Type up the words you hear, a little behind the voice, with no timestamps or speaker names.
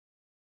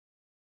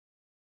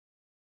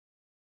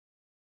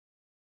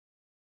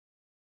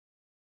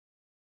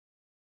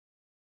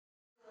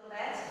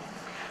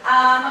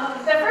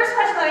The first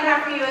question that I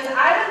have for you is,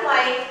 I would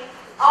like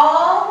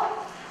all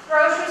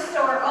grocery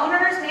store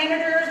owners,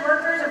 managers,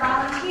 workers, or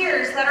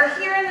volunteers that are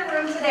here in the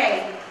room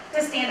today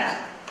to stand up.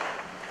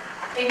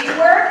 If you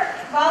work,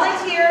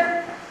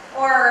 volunteer,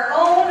 or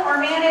own or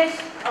manage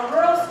a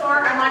rural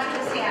store, I want you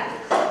to stand.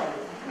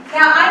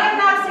 Now, I am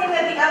not saying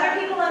that the other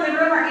people in the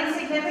room are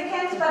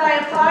insignificant, but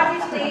I applaud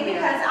you today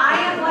because I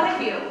am one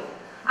of you.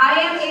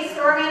 I am a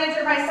store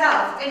manager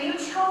myself, and you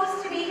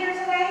chose to be here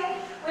today,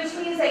 which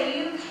means that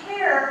you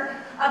care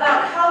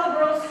about how the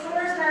rural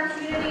stores in our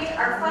community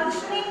are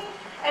functioning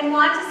and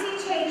want to see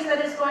change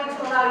that is going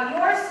to allow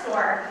your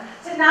store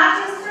to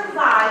not just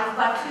survive,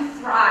 but to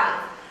thrive.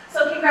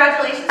 So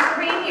congratulations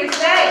for being here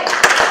today.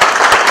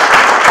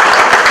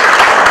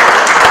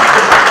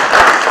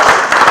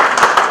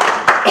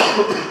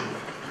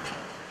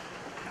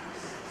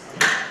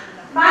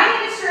 My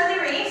name is Shirley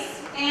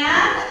Reese,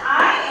 and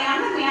I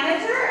am the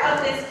manager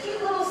of this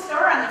cute little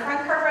store on the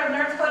front cover of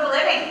North Dakota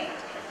Living.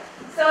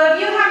 So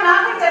if you have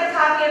not picked up a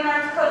copy of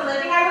North Dakota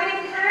Living, I would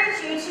encourage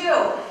you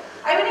to.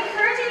 I would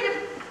encourage you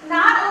to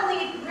not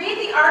only read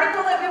the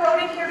article that we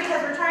wrote in here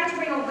because we're trying to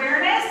bring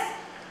awareness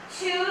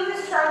to the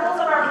struggles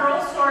of our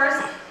rural stores.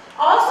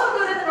 Also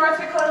go to the North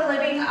Dakota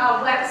Living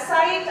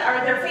website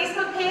or their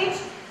Facebook page.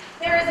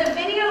 There is a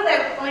video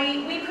that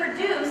we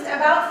produced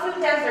about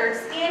food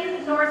deserts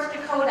in North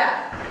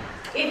Dakota.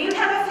 If you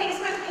have a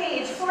Facebook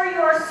page for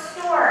your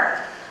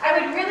store, I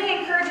would really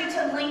encourage you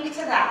to link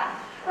to that.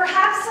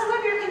 Perhaps some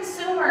of your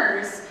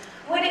consumers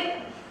would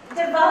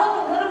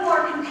develop a little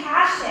more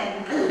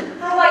compassion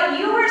for what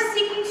you are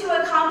seeking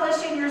to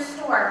accomplish in your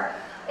store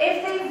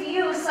if they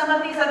view some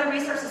of these other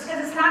resources,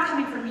 because it's not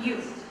coming from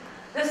you,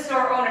 the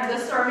store owner, the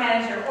store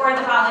manager, or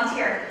the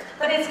volunteer,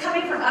 but it's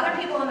coming from other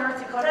people in North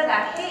Dakota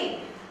that,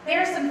 hey,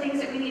 there are some things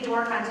that we need to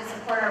work on to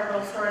support our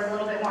rural stores a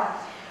little bit more.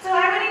 So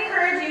I would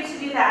encourage you to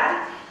do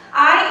that.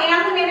 I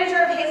am the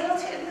manager of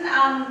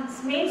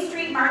Hazelton's Main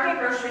Street Market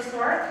Grocery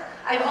Store.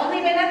 I've only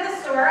been at the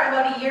store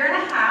about 1.5 years.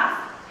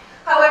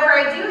 However,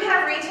 I do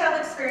have retail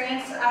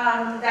experience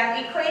that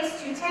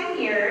equates to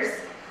 10 years.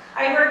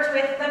 I worked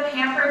with the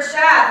Pampered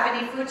Chef,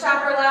 any food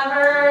shopper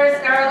lovers,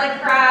 garlic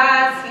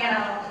press, you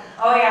know.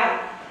 Oh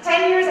yeah,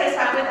 10 years I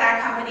spent with that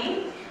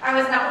company. I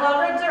was not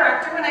a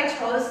director when I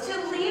chose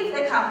to leave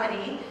the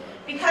company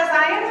because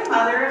I am the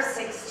mother of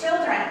 6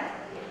 children,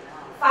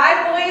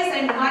 5 boys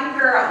and 1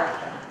 girl.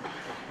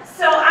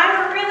 So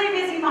I'm a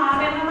really busy mom,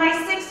 and when my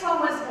 6th one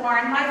was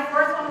born, my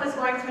 4th one was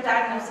going through a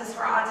diagnosis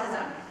for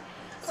autism.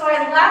 So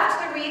I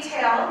left the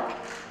retail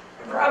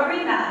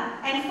arena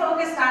and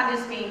focused on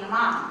just being a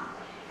mom.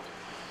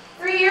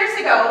 3 years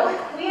ago,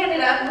 we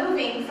ended up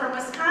moving from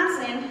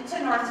Wisconsin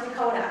to North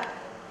Dakota.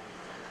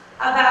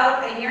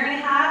 About 1.5 years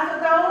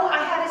ago,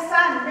 I had a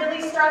son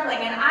really struggling,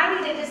 and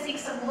I needed to seek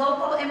some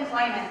local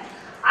employment.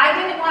 I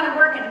didn't want to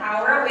work an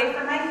hour away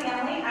from my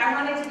family. I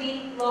wanted to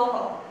be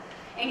local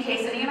in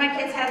case any of my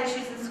kids had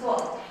issues in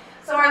school.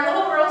 So our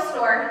little rural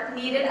store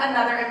needed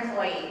another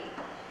employee.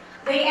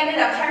 They ended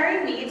up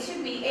hiring me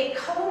to be a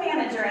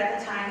co-manager at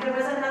the time. There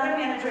was another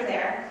manager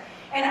there.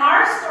 And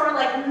our store,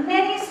 like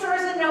many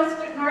stores in North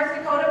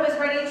Dakota, was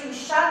ready to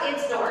shut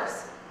its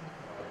doors.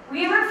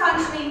 We were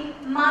functioning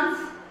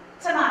month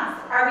to month.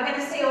 Are we going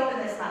to stay open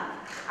this month?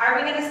 Are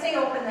we going to stay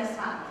open this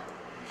month?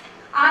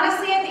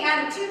 Honestly, at the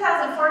end of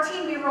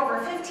 2014, we were over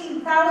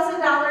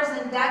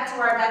 $15,000 in debt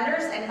to our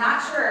vendors and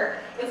not sure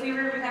if we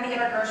were going to get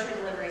our grocery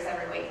deliveries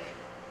every week.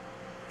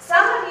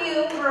 Some of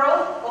you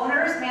rural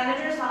owners,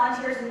 managers,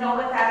 volunteers know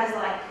what that is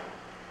like,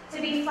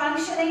 to be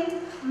functioning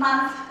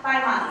month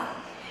by month.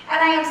 And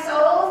I am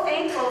so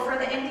thankful for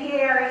the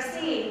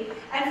NDAREC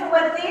and for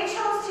what they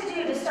chose to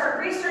do to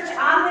start research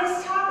on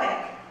this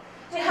topic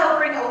to help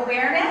bring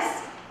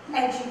awareness,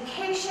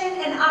 education,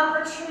 and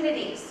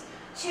opportunities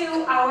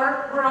to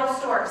our rural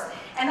stores.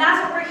 And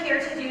that's what we're here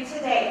to do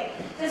today,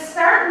 to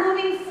start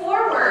moving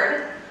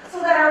forward so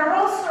that our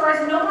rural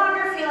stores no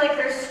longer feel like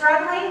they're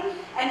struggling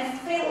and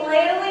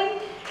flailing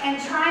and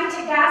trying to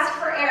gasp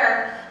for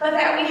air, but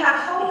that we have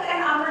hope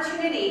and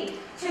opportunity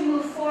to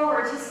move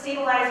forward to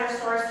stabilize our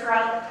stores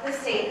throughout the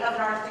state of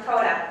North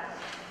Dakota.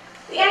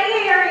 The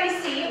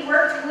NDAREC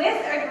worked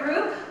with a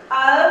group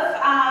of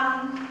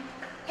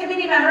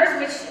committee members,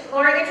 which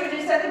Lori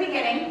introduced at the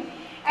beginning,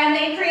 and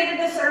they created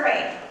the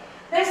survey.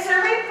 The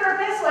survey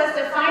purpose was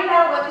to find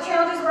out what the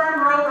challenges were in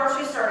rural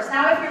grocery stores.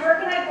 Now, if you're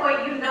working at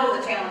Boyd, you know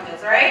the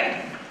challenges,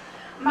 right?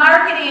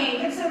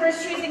 Marketing,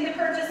 consumers choosing to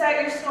purchase at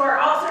your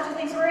store, all sorts of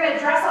things. We're going to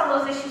address all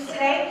those issues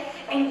today,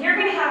 and you're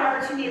going to have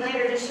opportunity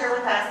later to share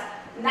with us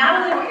not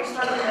only what you're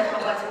struggling with,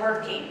 but what's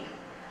working.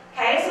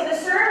 Okay, so the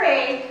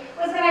survey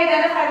was going to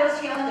identify those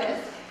challenges.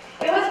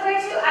 It was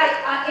going to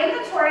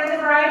inventory the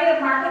variety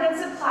of market and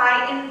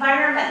supply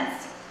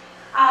environments.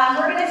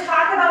 We're going to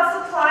talk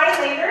about supply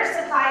later.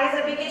 Supply is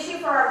a big issue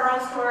for our rural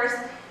stores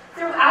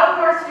throughout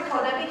North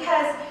Dakota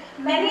because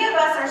many of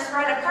us are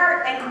spread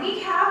apart and we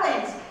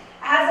haven't,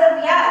 as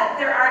of yet.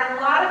 There are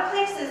a lot of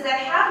places that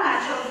have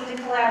not chosen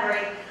to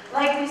collaborate,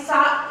 like we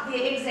saw the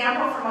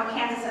example from what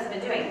Kansas has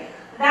been doing.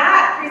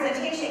 That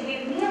presentation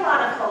gave me a lot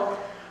of hope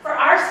for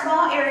our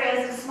small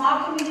areas and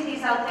small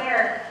communities out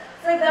there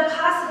for the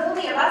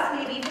possibility of us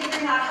maybe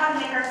figuring out how to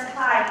make our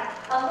supply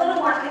a little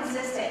more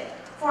consistent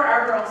for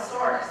our rural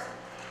stores.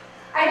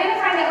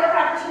 Identify network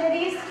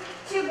opportunities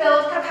to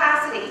build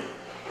capacity.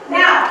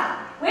 Now,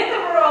 with a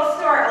rural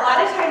store, a lot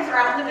of times we're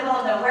out in the middle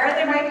of nowhere.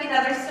 There might be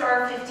another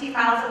store 15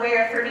 miles away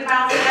or 30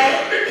 miles away.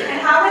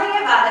 And how many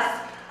of us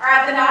are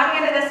at the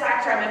noggin end of the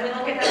spectrum and we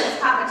look at them as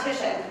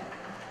competition?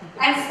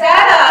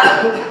 Instead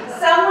of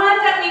someone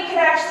that we could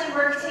actually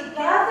work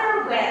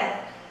together with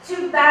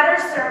to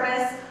better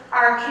service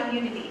our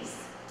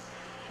communities.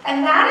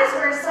 And that is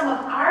where some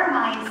of our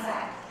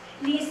mindset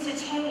needs to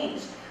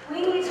change.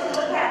 We need to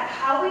look at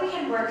how we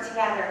can work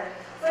together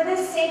for the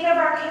sake of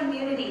our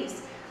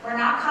communities. We're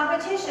not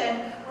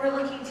competition, we're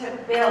looking to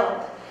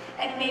build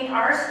and make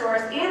our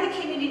stores and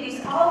the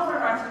communities all over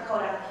North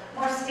Dakota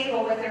more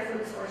stable with their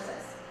food sources.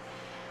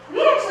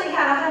 We actually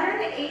have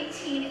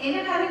 118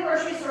 independent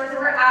grocery stores that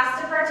were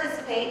asked to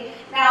participate.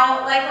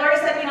 Now, like Lori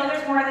said, we know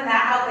there's more than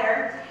that out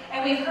there,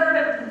 and we've heard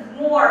of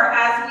more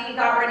as we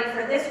got ready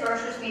for this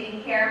grocers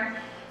meeting here.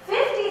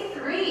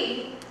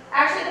 53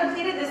 actually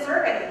completed the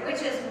survey,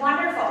 which is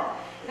wonderful.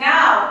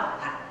 Now,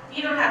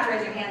 you don't have to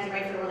raise your hands, you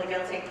might feel really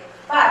guilty,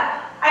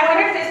 but I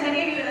wonder if there's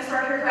many of you in the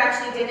store here who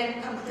actually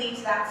didn't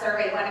complete that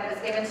survey when it was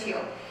given to you.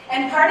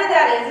 And part of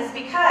that is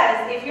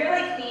because if you're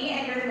like me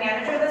and you're the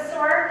manager of the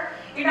store,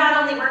 you're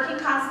not only working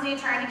constantly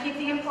trying to keep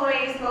the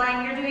employees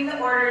going, you're doing the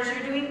orders,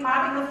 you're doing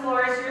mopping the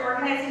floors, you're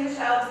organizing the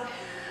shelves,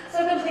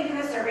 so completing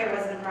the survey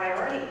wasn't a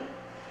priority.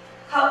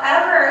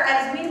 However,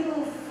 as we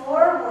move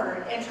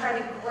forward and try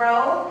to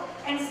grow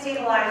and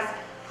stabilize,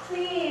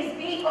 please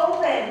be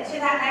open to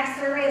that next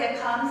survey that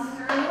comes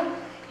through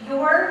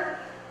your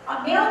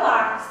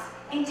mailbox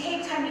and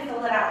take time to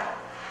fill it out.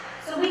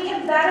 So we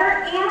can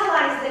better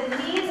analyze the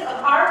needs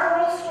of our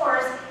rural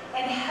stores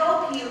and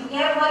help you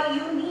get what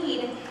you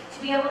need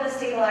to be able to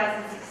stabilize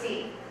and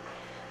succeed.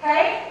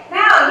 Okay?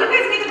 Now, you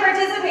guys get to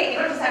participate. You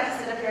don't just have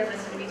to sit up here and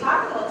listen to me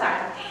talk the whole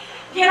time.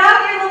 Get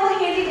out your little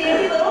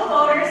handy-dandy little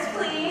voters,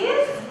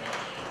 please.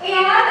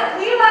 And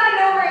we want to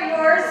know where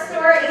your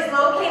store is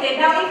located.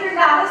 Now, if you're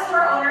not a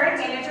store owner and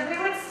manager,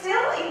 we would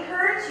still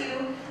encourage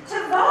you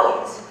to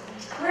vote.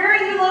 Where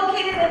are you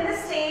located in the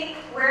state?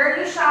 Where are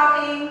you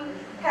shopping?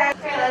 Okay,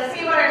 let's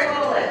see what our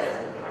total is.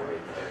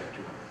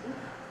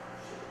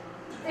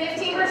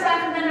 15%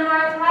 from the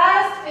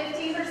northwest,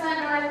 15%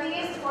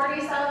 northeast,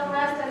 40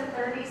 southwest, and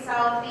 30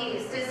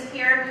 southeast is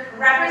here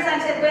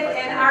represented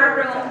within our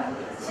room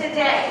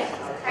today.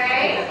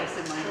 Okay?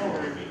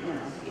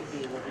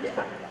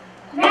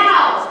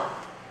 Now,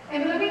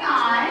 and moving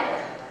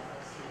on,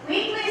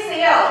 weekly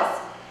sales.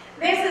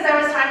 This is,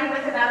 I was talking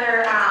with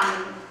another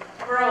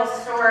rural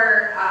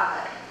store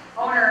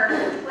owner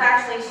who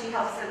actually, she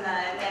helps in the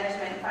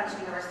management and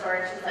functioning of our store,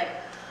 and she's like,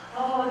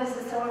 oh, this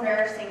is so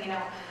embarrassing, you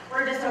know,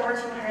 we're just over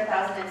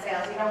 200,000 in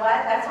sales. You know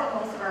what? That's what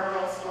most of our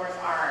rural stores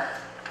are.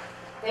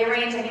 They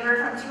range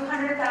anywhere from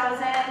 $200,000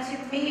 to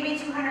maybe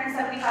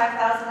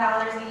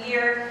 $275,000 a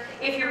year.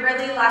 If you're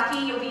really lucky,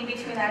 you'll be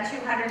between that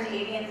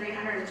 $280,000 and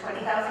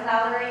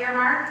 $320,000 a year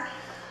mark.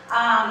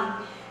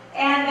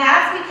 And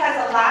that's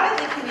because a lot of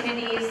the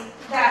communities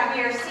that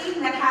we are seeing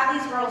that have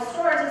these rural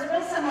stores is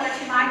real similar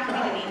to my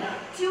community,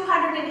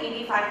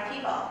 285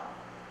 people.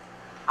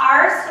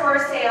 Our store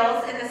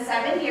sales in the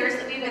 7 years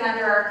that we've been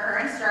under our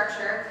current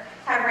structure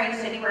have ranged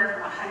anywhere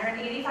from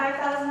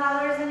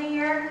 $185,000 in a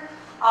year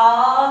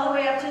all the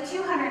way up to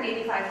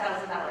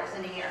 $285,000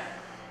 in a year,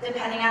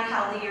 depending on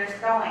how the year's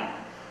going,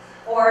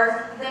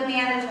 or the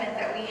management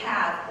that we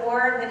have,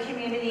 or the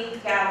community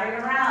gathering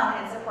around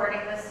and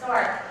supporting the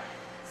store.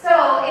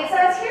 So it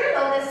says here,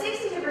 though, that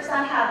 62%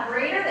 have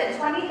greater than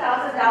 $20,000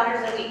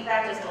 a week.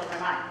 That just blows my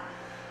mind.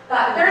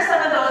 But there's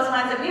some of those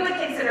ones that we would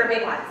consider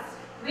big ones.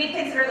 We'd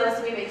consider those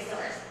to be big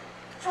stores.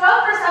 12%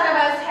 of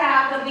us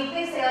have the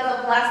weekly sales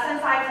of less than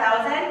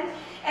 $5,000.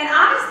 And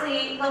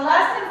honestly, the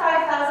less than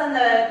 $5,000,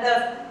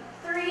 the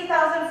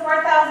 $3,000,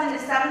 $4,000 to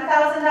 $7,000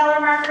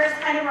 markers,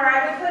 kind of where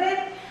I would put it,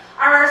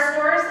 are our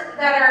stores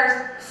that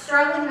are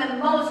struggling the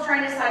most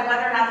trying to decide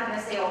whether or not they're going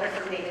to stay open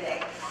from day to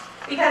day.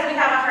 Because we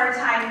have a hard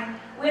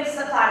time with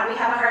supply, we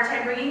have a hard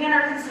time bringing in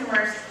our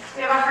consumers,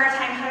 we have a hard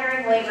time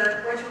hiring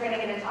labor, which we're going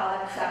to get into all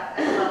that stuff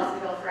as well as we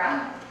go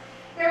throughout.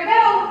 Here we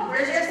go.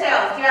 Where's your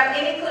sales? Do you have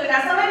any clue?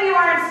 Now, some of you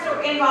aren't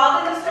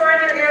involved in the store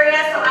in your area,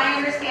 so I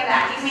understand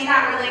that. You may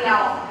not really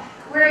know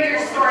where your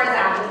store is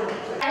at.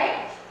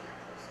 Okay?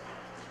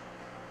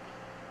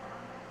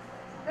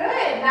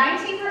 Good.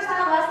 19%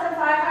 less than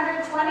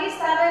 500,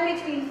 27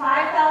 between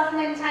 5,000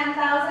 and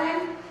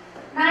 10,000,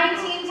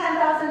 19,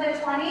 10,000 to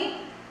 20,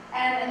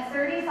 and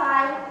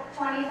 35,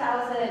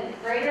 20,000,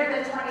 greater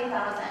than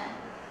 20,000.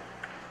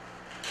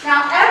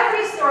 Now,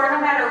 every store, no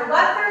matter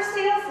what their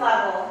sales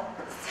level,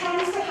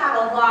 tends to have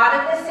a lot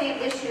of the same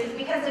issues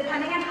because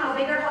depending on how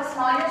big or how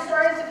small your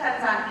store is,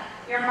 depends on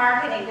your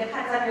marketing,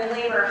 depends on your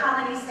labor,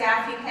 how many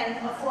staff you can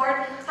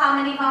afford,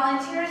 how many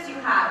volunteers you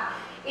have.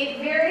 It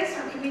varies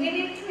from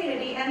community to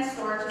community and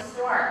store to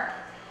store.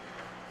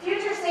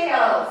 Future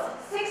sales,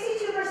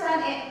 62%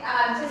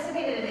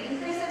 anticipated an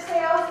increase of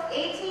sales,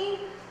 18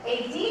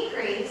 a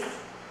decrease.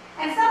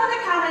 And some of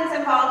the comments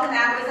involved in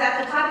that was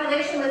that the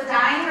population was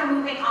dying or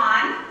moving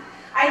on.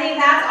 I think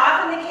that's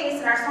often the case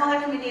in our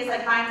smaller communities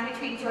like mine,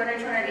 between 200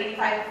 and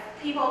 285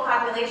 people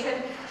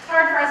population. It's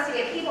hard for us to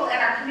get people in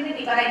our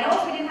community, but I know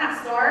if we didn't have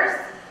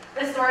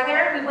the store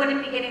there, we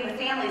wouldn't be getting the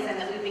families in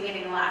that we've been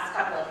getting the last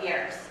couple of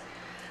years.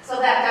 So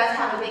that does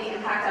have a big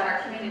impact on our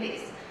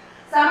communities.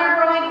 Some are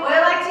growing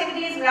oil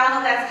activities. We all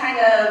know that's kind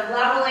of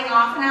leveling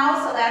off now,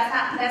 so that's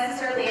not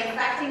necessarily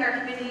affecting our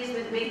communities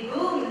with big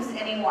booms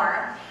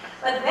anymore.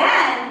 But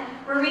then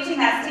we're reaching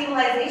that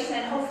stabilization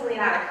and hopefully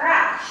not a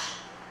crash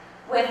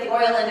with the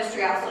oil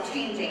industry also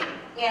changing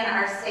in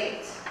our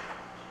state.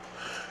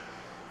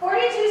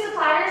 42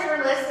 suppliers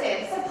were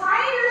listed.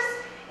 Suppliers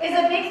is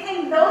a big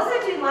thing. Those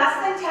that do less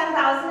than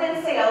 10,000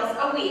 in sales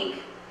a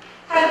week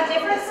have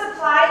different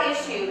supply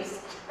issues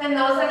than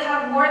those that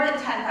have more than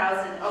 10,000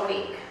 a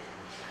week.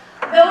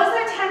 Those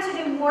that tend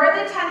to do more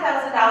than $10,000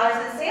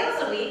 in sales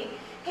a week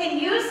can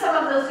use some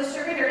of those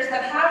distributors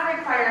that have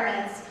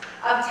requirements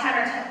of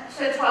 $10,000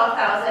 to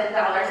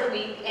 $12,000 a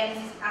week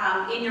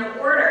in your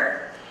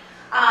order.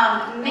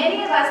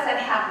 Many of us that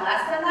have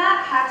less than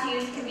that have to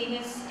use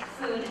convenience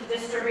food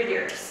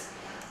distributors.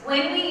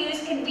 When we use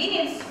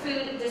convenience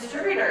food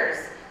distributors,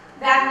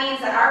 that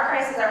means that our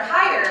prices are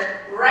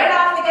higher right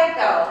off the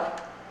get-go.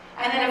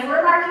 And then if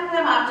we're marking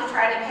them up to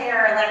try to pay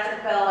our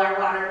electric bill, our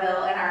water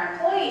bill, and our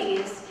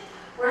employees,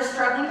 we're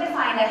struggling to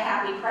find a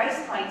happy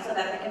price point so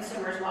that the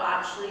consumers will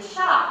actually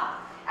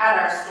shop at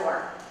our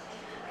store.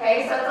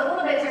 Okay, so it's a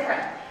little bit different.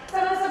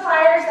 Some of the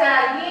suppliers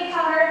that we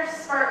encounter,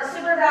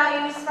 Super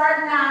Value,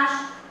 Spartan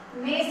Nash,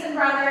 Mason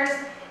Brothers,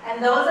 and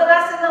those of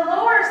us in the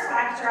lower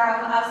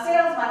spectrum of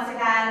sales, once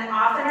again,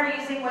 often are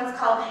using what's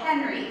called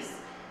Henry's.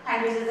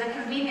 Henry's is a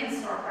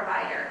convenience store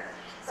provider.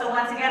 So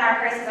once again,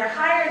 our prices are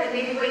higher than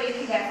maybe what you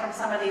can get from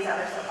some of these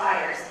other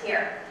suppliers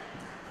here.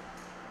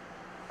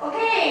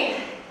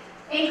 Okay,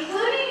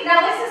 including,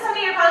 now this is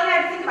something you're probably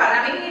going to have to think about.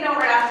 Now maybe you know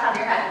right off the top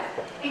of your head.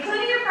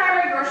 Including your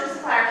primary grocery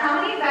supplier, how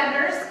many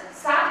vendors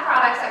stock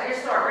products at your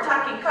store? We're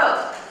talking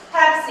Coke,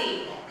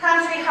 Pepsi,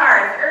 Country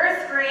Hearth,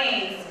 Earth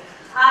Grains,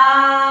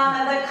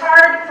 the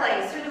card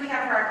place. Who do we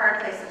have for our card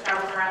place that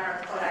travels around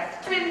North Dakota?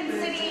 Twin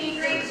City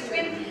Greetings.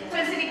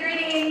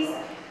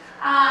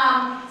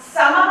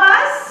 Some of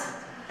us,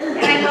 and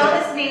I know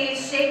this may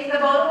shake the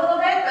boat a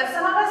little bit, but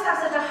some of us have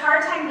such a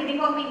hard time getting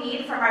what we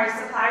need from our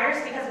suppliers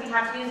because we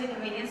have to use a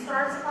convenience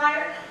store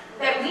supplier,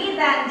 that we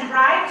then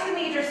drive to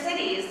major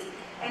cities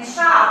and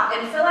shop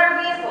and fill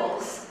our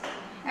vehicles.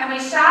 And we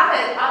shop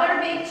at other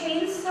big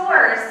chain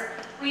stores.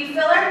 We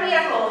fill our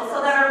vehicles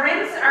so that our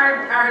rims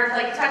are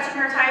like touching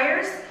our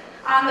tires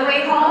on the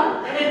way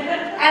home.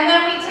 And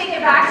then we take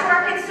it back to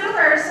our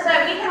consumers so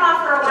that we can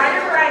offer a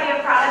wider variety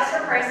of products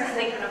for prices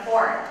they can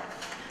afford.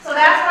 So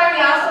that's why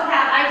we also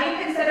have, I do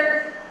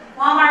consider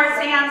Walmart,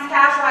 Sam's,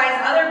 Cashwise,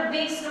 other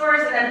big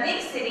stores in a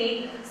big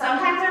city,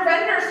 sometimes they're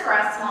vendors for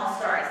us small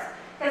stores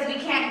because we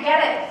can't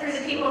get it through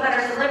the people that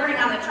are delivering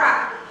on the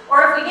truck.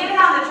 Or if we get it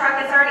on the truck,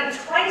 it's already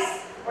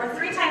twice or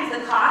 3 times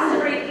the cost of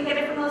where you can get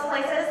it from those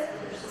places.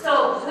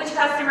 So which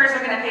customers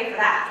are going to pay for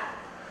that?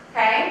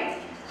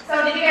 Okay? So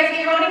did you guys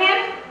get your voting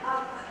in?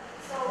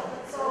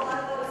 So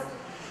on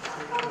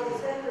those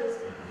vendors,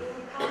 do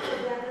we count the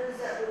vendors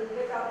that we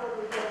pick up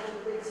when we go to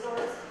the big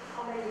stores?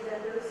 How many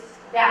vendors?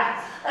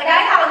 Yeah. Like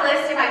I have a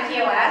list in my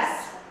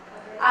POS,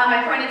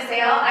 my point of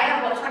sale. I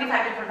have about 25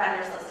 different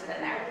vendors listed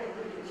in there.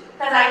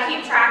 Because I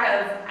keep track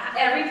of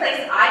every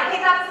place I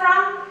pick up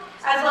from,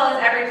 as well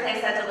as every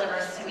place that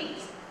delivers to me.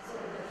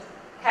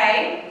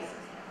 Okay?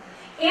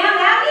 And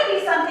that may be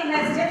something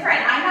that's different.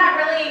 I've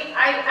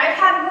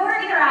had more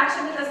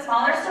interaction with the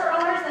smaller store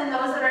owners than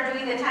those that are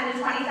doing the 10 to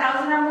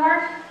 20,000 or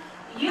more.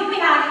 You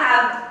may not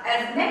have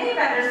as many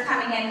vendors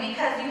coming in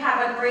because you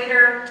have a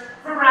greater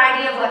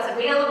variety of what's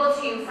available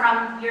to you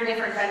from your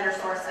different vendor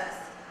sources.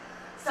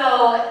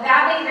 So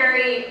that may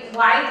vary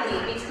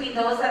widely between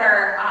those that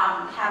are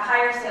have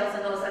higher sales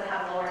and those that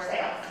have lower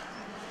sales.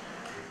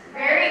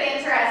 Very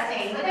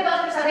interesting. Look at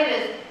those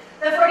percentages.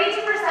 The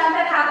 42%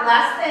 that have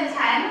less than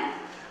 10,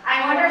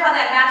 I wonder how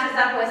that matches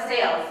up with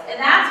sales. And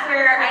that's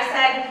where I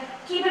said,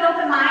 keep an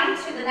open mind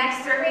to the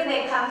next survey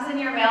that comes in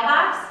your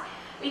mailbox,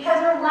 because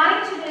we're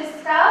wanting to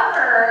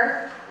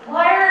discover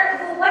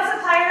what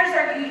suppliers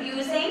are you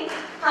using,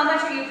 how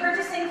much are you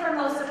purchasing from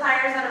those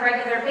suppliers on a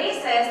regular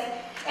basis,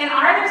 and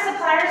are there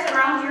suppliers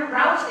around your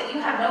route that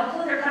you have no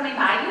clue they're coming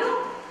by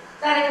you,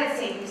 that it could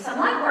save you some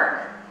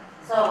legwork.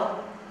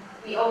 So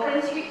be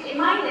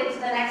open-minded to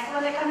the next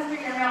one that comes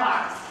through your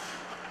mailbox.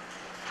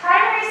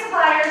 Primary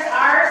suppliers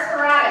are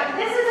sporadic.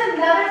 This is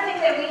another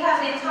thing that we have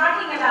been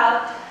talking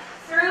about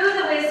through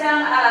the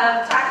wisdom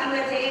of talking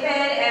with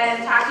David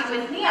and talking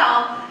with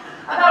Neil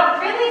about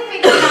really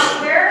figuring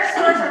out where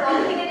stores are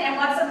located and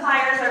what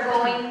suppliers are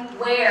going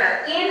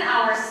where in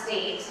our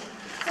state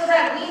so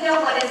that we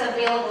know what is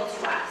available to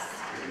us.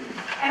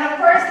 And of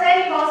course,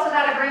 then you've also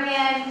got to bring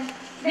in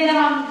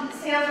minimum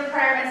sales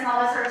requirements and all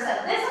that sort of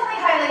stuff. This only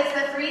highlights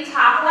the 3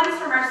 top ones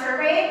from our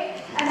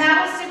survey, and that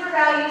was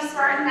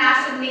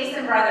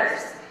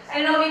Brothers. I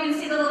don't know if you can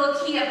see the little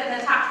key up in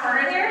the top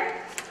corner there,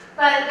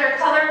 but they're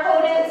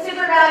color-coded.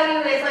 Super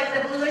Value is like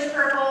the bluish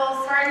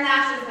purple, Smart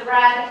Nash is the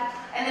red,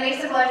 and the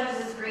Basic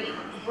Pleasures is green.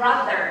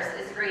 Brothers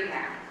is green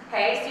there,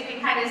 okay? So you can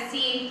kind of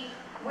see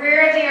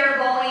where they are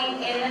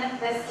going in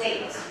the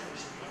state.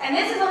 And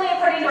this is only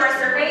according to our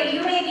survey.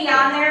 You may be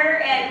on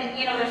there and,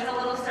 you know, there's a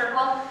little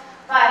circle,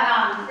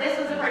 but this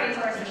was according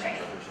to our survey.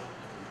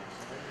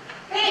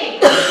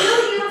 Hey, do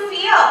you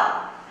feel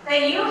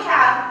that you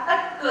have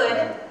a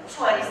good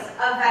choice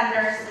of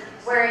vendors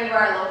where you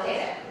are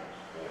located?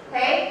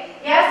 Okay?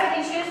 Yes, I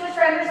can choose which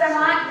vendors I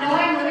want. No,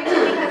 I'm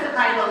limited because of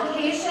my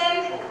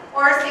location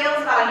or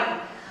sales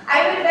volume.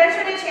 I would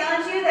venture to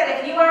challenge you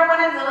that if you are one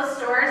of those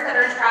stores that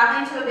are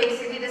traveling to a big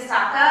city to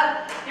stock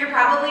up, you're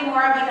probably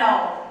more of a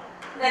no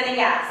than a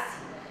yes.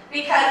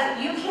 Because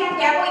you can't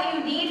get what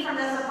you need from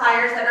the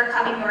suppliers that are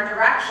coming your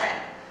direction.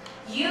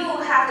 You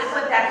have to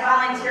put that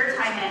volunteer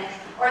time in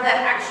or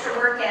that extra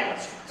work in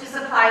to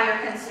supply your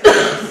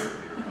consumers.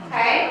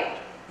 Okay?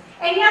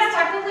 And yes,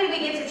 technically we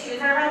get to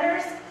choose our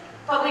vendors,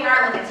 but we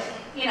are limited.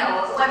 You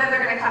know, whether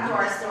they're going to come to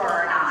our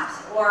store or not,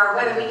 or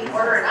whether we can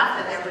order enough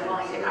that they're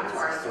willing to come to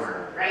our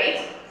store,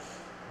 right?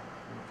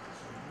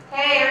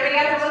 Okay, everybody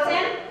got their votes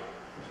in?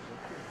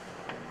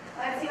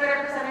 Let's see what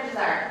our percentages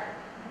are.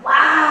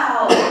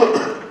 Wow!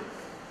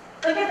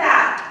 Look at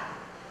that.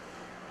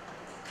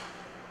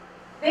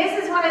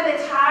 This is one of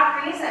the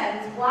top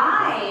reasons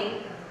why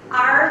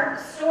our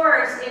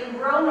stores in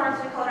rural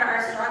North Dakota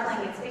are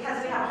struggling. It's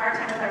because we have a hard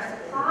time with our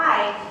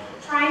supply,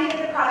 trying to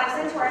get the products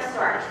into our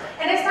store.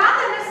 And it's not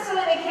that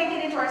necessarily they can't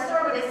get into our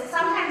store, but it's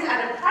sometimes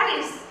at a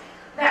price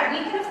that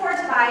we can afford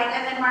to buy it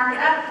and then mark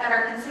it up that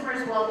our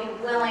consumers will be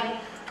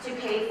willing to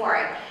pay for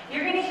it.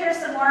 You're going to hear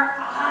some more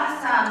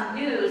awesome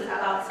news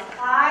about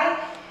supply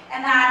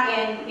and that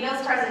in Neil's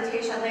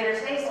presentation later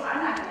today, so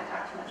I'm not going to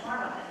talk too much more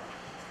about it.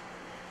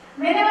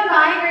 Minimum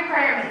buying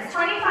requirements.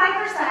 25%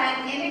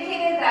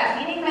 indicated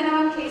that meeting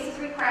minimum cases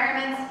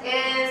requirements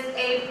is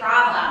a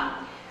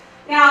problem.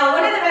 Now,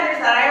 one of the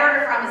vendors that I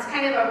order from is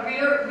kind of a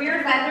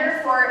weird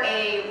vendor for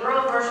a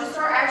rural grocery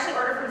store. I actually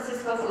ordered from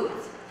Cisco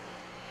Foods.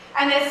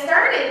 And it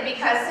started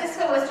because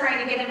Cisco was trying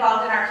to get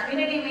involved in our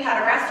community. We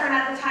had a restaurant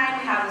at the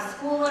time, we have a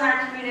school in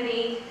our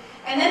community,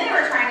 and then they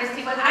were trying to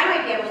see what I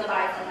might be able to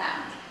buy from them.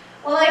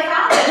 Well, I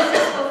found that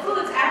Cisco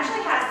Foods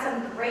actually has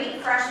some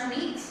great fresh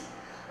meat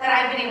that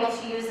I've been able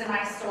to use in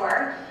my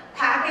store,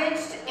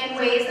 packaged in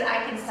ways that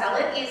I can sell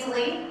it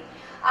easily.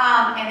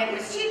 And it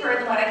was cheaper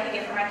than what I could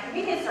get from my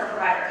convenience store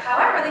provider.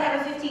 However, they have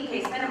a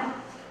 15-case minimum.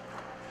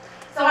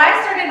 So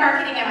I started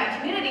marketing in my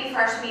community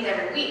fresh meat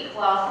every week.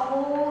 Well,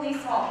 holy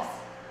smokes.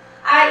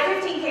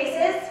 15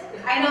 cases,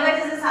 I know that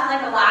doesn't sound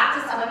like a lot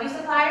to some of you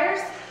suppliers,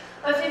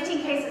 but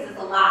 15 cases is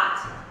a lot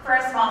for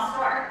a small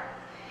store.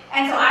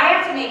 And so I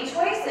have to make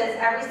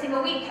choices every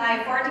single week. Can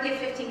I afford to get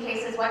 15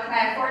 cases? What can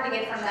I afford to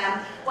get from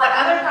them? What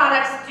other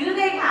products do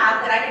they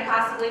have that I can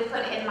possibly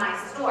put in my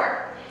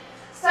store?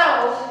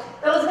 So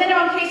those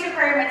minimum case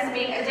requirements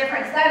make a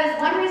difference. That is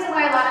one reason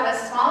why a lot of us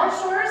smaller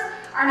stores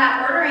are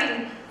not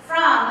ordering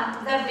from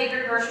the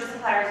bigger grocery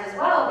suppliers as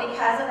well,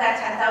 because of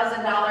that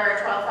 $10,000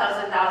 or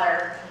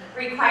 $12,000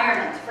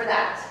 requirement for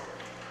that.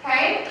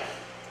 Okay?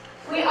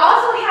 We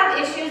also have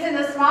issues in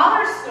the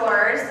smaller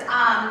stores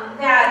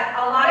that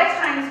a lot of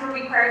times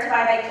we're required to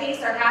buy by case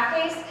or half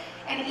case,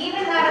 and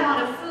even that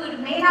amount of food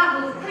may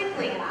not move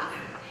quickly enough.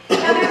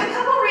 Now there's a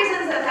couple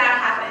reasons that that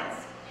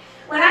happens.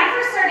 When I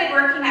first started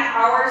working at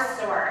our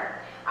store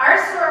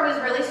was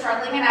really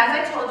struggling, and as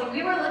I told you,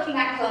 we were looking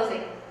at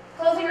closing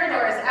our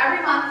doors.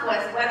 Every month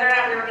was whether or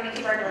not we were going to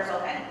keep our doors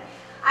open.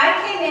 I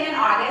came in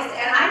August,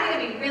 and I'm going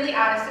to be really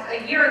honest,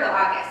 a year ago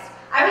August,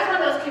 I was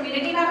one of those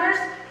community members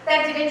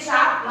that didn't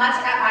shop much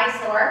at my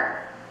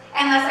store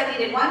unless I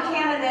needed 1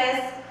 can of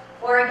this,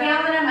 or a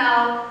gallon of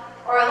milk,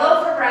 or a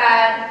loaf of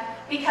bread,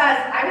 because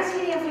I was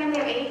feeding a family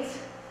of 8,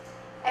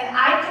 and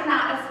I could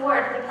not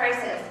afford the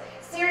prices.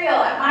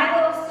 Cereal at my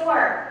little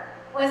store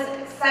was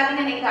 $7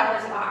 and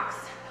 $8 a box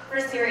for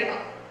cereal.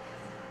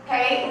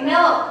 Okay,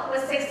 milk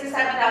was $6 to $7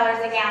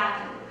 a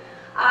gallon.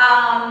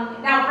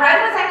 Now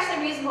bread was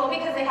actually reasonable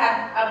because they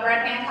had a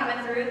bread man coming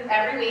through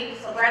every week,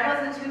 so bread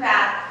wasn't too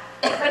bad.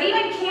 But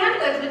even canned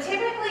goods would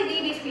typically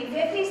be between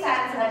 50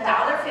 cents and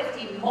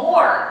 $1.50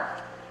 more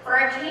for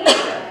a canned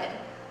good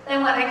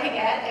than what I could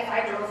get if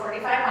I drove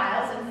 45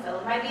 miles and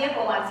filled my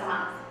vehicle once a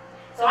month.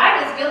 So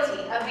I was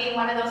guilty of being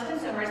one of those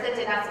consumers that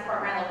did not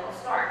support my local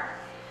store.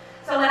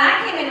 So when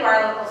I came into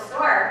our local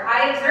store,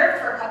 I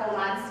observed for a couple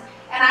months,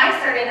 and I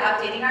started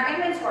updating our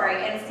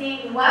inventory and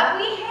seeing what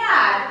we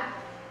had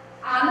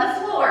on the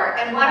floor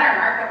and what our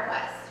markup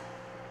was.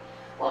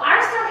 Well,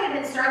 our store had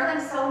been struggling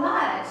so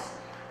much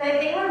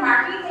that they were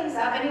marking things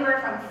up anywhere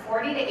from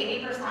 40 to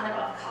 80%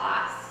 above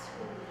cost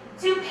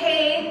to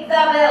pay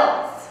the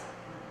bills.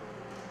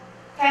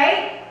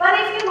 Okay? But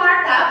if you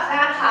mark up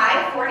that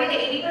high, 40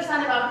 to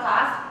 80% above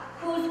cost,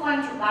 who's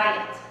going to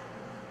buy it?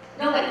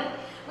 Nobody.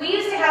 We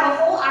used to have a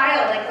whole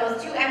aisle, like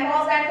those 2 end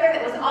walls back there,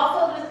 that was all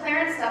filled with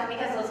clearance stuff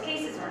because those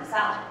cases weren't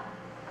selling.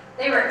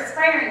 They were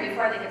expiring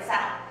before they could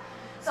sell.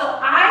 So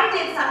I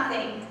did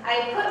something,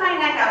 I put my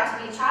neck out to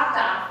be chopped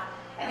off,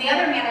 and the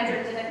other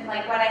manager didn't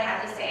like what I had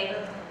to say.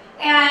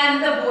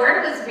 And the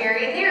board was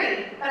very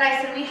leery. But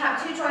I said, we have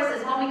two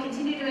choices. One, we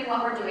continue doing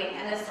what we're doing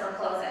and this store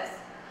closes.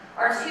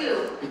 Or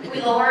two,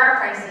 we lower our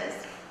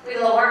prices, we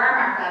lower our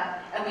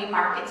markup, and we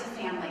market to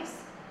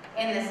families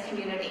in this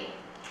community.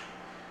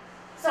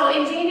 So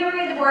in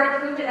January, the board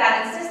approved of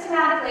that, and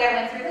systematically I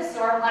went through the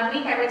store. 1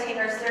 week I would take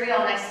our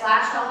cereal and I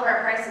slashed all of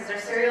our prices. Our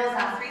cereal is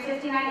now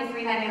 $3.59 to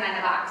 $3.99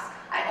 a box.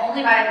 I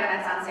only buy it when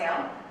it's on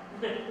sale.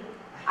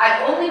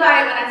 I only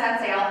buy it when it's on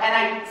sale, and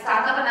I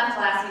stock up enough to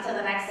last me till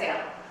the next sale.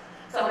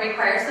 So it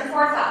requires some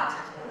forethought.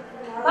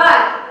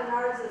 But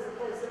ours is a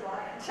place to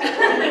buy it.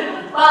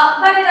 well,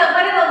 but it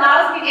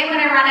allows me, and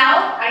when I run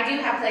out, I do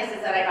have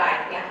places that I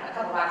buy, yeah, a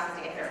couple boxes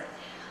to get through.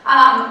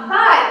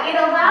 But it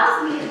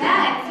allows me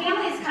then,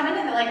 families come in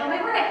and they're like, oh my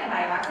word, I can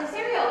buy a box of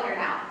cereal here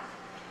now.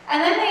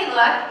 And then they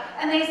look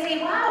and they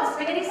say, wow,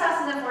 spaghetti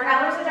sauce is at $4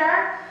 a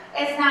jar.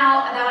 It's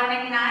now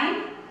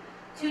 $1.99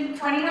 to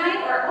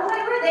 $2.29, or oh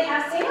my word, they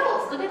have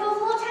sales. Look at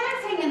those little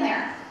tags hanging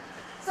there.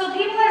 So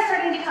people are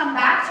starting to come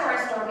back to our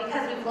store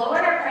because we've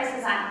lowered our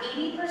prices on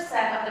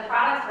 80% of the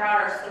product throughout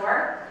our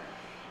store.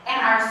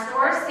 And our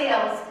store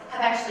sales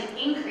have actually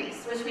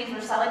increased, which means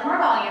we're selling more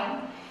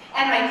volume.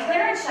 And my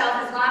clearance shelf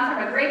has gone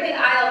from a great big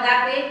aisle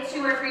that big,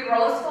 2 or 3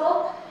 rows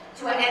full,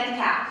 to an end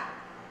cap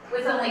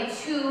with only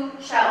 2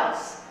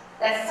 shelves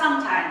that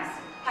sometimes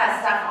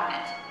has stuff on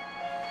it.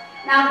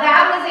 Now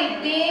that was a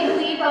big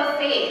leap of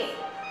faith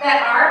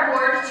that our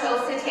board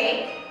chose to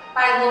take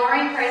by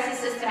lowering prices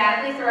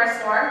systematically through our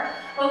store,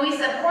 but we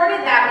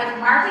supported that with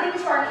marketing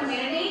to our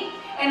community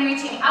and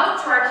reaching out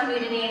to our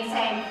community and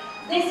saying,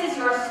 this is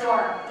your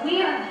store.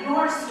 We are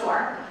your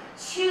store.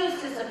 Choose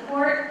to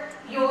support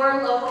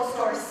your local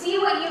store. See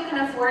what you can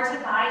afford to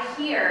buy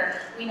here.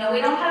 We know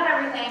we don't have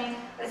everything,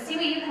 but see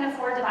what you can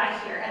afford to buy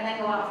here and then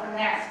go out from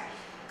there.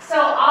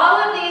 So all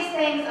of these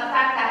things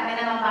affect that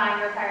minimum buying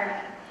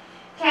requirement.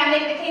 Can't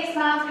make the case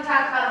amounts, we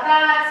talked about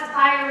that.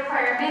 Supplier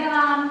required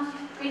minimum,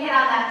 we hit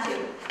on that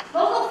too.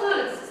 Local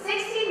foods,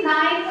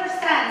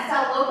 69%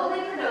 sell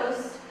locally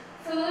produced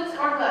foods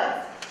or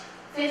goods.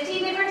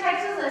 15 different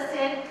types is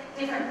listed,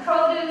 different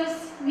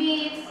produce,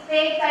 meats,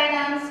 baked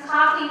items,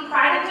 coffee,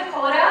 Pride of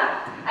Dakota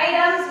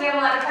items. We have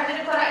a lot of Pride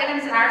of Dakota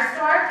items in our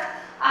store,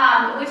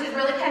 which is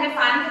really kind of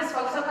fun because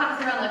folks will come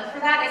through and look for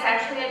that. It's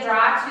actually a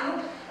draw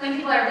too when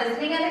people are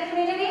visiting in the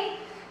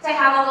community to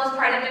have all those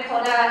Pride of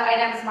Dakota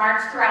items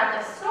marched throughout the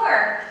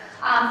store.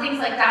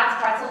 Things like Dots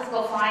pretzels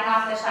go flying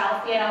off the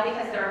shelf, you know,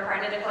 because they're a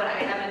Pride of Dakota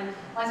item, and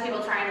once people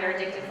try them, they're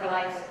addicted for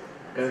life.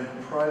 And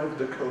Pride of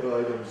Dakota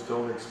items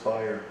don't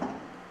expire.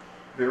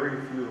 Very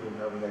few of them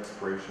have an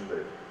expiration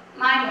date.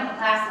 Mine won't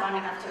last long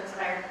enough to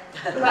expire,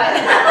 but the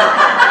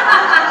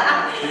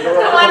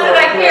ones that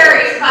I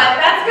carry,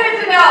 but that's good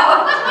to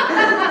know.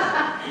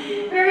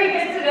 Very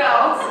good to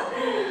know.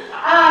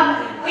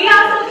 We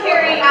also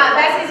carry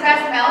Bessie's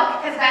Best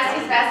milk, because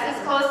Bessie's Best is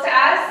close to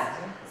us,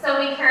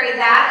 so we carry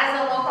that as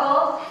a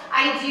local.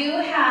 I do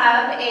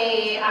have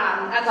a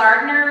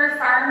gardener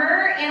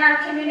farmer in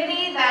our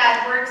community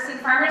that works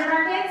in farmers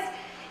markets,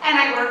 and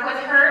I work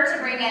with her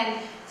to bring in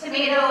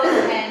tomatoes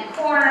and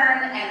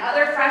corn and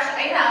other fresh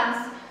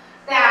items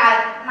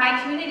that my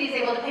community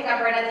is able to pick up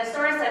right at the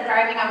store instead of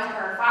driving out to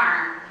her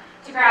farm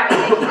to grab it.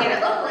 They can get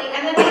it locally,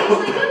 and then they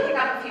usually do pick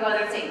up a few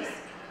other things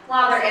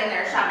while they're in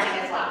there shopping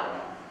as well.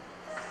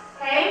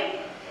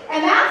 Okay? And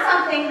that's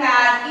something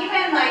that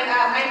even like,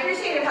 I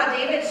appreciated how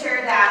David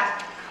shared that.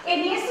 It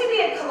needs to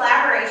be a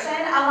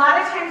collaboration. A lot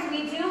of times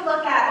we do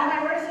look at, oh my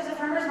word, if there's a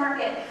farmer's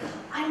market,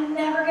 I'm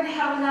never going to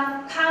have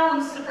enough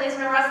pounds to place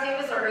my Ross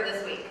Davis order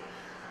this week.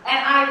 And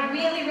I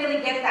really,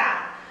 really get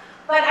that.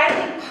 But I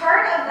think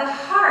part of the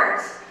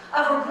heart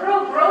of a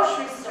rural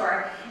grocery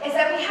store is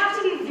that we have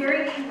to be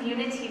very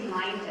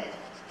community-minded.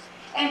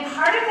 And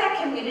part of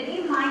that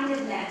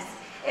community-mindedness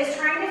is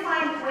trying to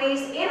find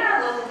ways in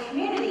our local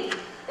community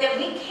that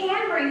we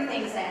can bring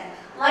things in,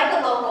 like a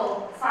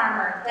local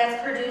farmer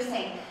that's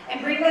producing, and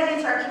bring that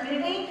into our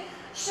community.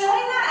 Showing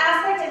that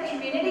aspect of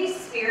community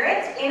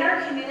spirit in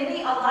our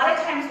community a lot of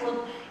times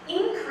will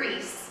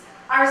increase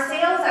our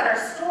sales at our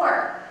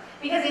store,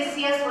 because they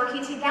see us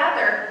working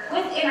together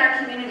within our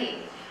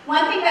community.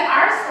 One thing that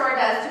our store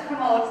does to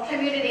promote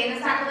community, and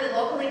it's not really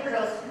locally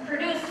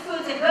produced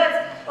foods and goods,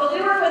 but we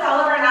work with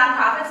all of our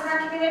nonprofits in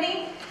our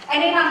community.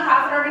 Any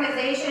nonprofit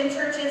organization,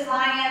 churches,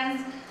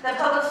 Lions, the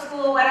public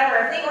school,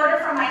 whatever, if they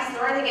order from my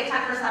store, they get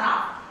 10%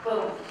 off.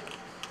 Boom.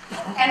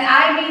 And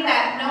I made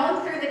that known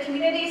through the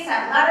community,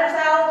 sent letters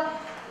out.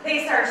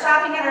 They start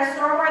shopping at our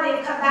store more. They've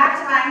come back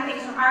to buying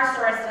things from our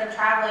store instead of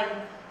traveling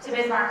to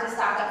Bismarck to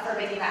stock up for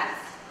big events,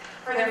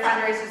 for their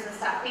fundraisers and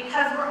stuff,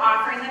 because we're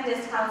offering them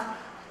discounts,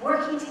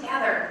 working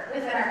together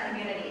within our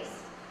communities.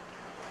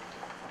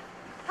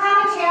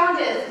 Common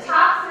challenges.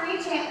 Top 3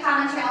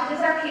 common challenges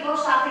are people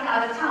shopping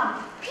out of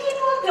town.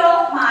 People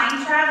don't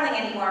mind traveling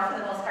anymore for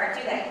the most part,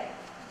 do they?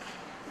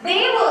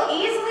 They will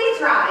easily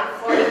drive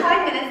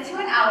 45 minutes to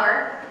an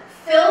hour,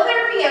 fill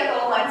their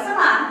vehicle once a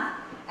month,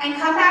 and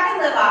come back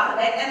and live off of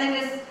it, and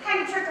then just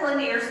kind of trickle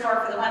into your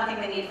store for the one thing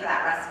they need for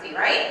that recipe,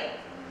 right?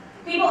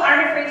 People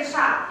aren't afraid to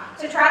shop,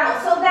 to travel.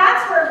 So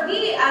that's where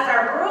we, as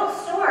our rural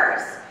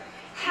stores,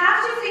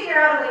 have to figure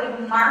out a way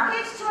to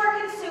market to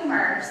our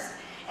consumers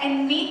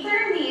and meet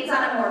their needs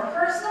on a more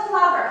personal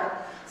level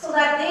so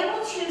that they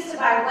will choose to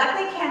buy what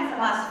they can from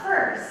us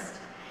first,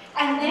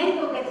 and then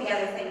go get the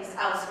other things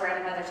elsewhere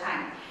at another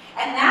time.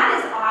 And that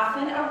is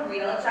often a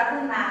real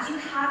juggling match. You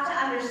have to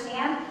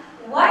understand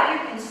what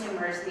your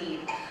consumers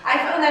need. I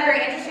found that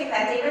very interesting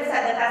that David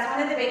said that that's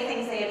one of the big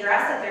things they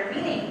address at their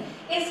meeting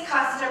is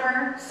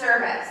customer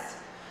service.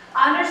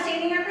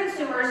 Understanding your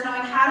consumers,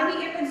 knowing how to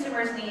meet your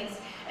consumers' needs,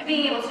 and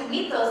being able to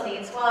meet those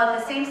needs while at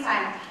the same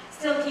time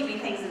still keeping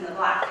things in the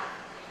black.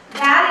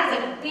 That is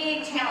a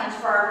big challenge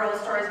for our rural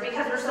stores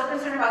because we're so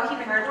concerned about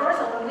keeping our doors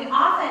open. We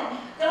often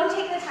don't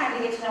take the time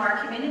to get to know our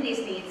community's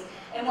needs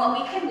and what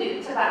we can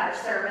do to better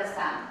service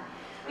them.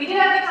 We do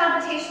have the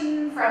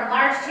competition from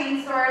large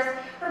chain stores.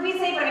 For Pete's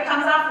sake, when it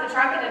comes off the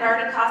truck and it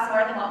already costs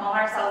more than what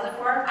Walmart sells it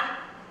for,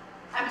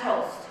 I'm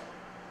toast.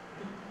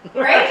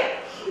 Right?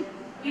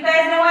 You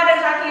guys know what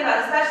I'm talking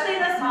about, especially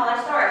in the smaller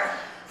stores.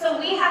 So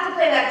we have to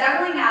play that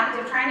juggling act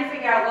of trying to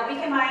figure out what we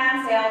can buy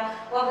on sale,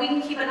 what we can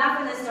keep enough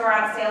in the store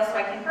on sale so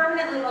I can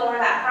permanently lower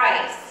that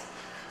price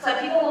so that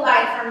people will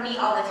buy it from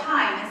me all the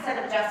time instead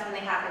of just when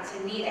they happen to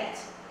need it.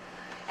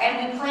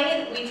 And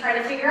we try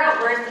to figure out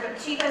where's the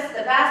cheapest,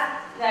 the best,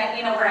 that,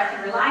 where I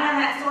can rely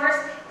on that source,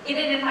 get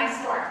it in my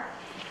store.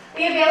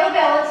 The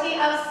availability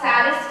of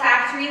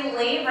satisfactory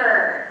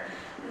labor.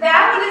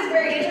 That one is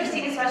very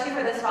interesting, especially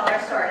for the smaller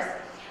stores.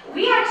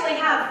 We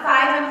actually have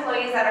 5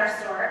 employees at our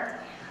store.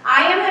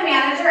 I am the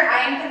manager.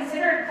 I am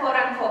considered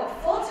quote-unquote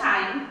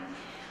full-time.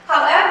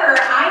 However,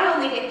 I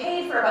only get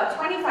paid for about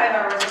 25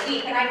 hours a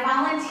week, and I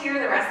volunteer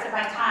the rest of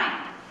my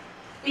time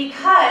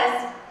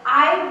because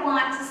I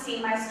want to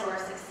see my store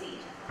succeed.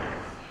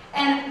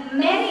 And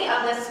many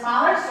of the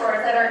smaller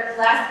stores that are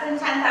less than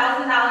 $10,000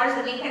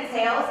 a week in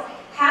sales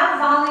have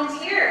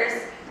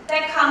volunteers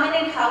that come in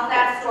and help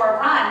that store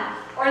run,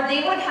 or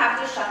they would have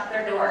to shut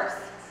their doors.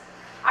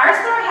 Our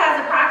store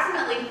has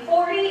approximately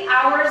 40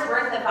 hours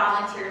worth of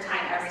volunteer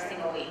time every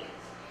single week.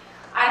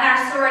 And our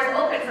store is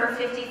open for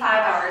 55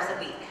 hours a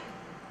week.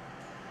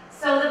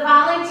 So the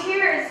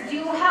volunteers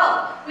do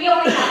help. We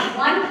only have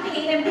 1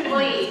 paid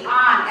employee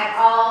on at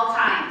all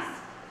times.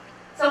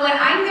 So when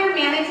I'm there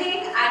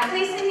managing, I'm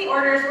placing the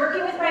orders,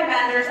 working with my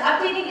vendors,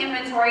 updating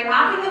inventory,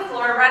 mopping the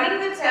floor, running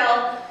the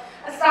till,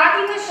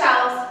 stocking the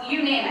shelves,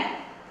 you name it.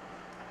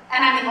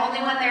 And I'm the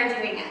only one there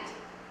doing it.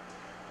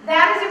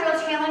 That is a real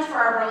challenge for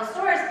our rural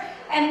stores.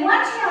 And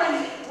one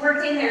challenge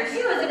worked in there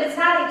too is that it's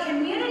not a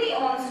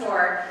community-owned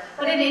store,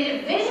 but an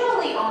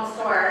individually owned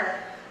store.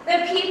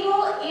 The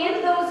people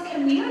in those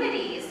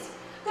communities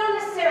don't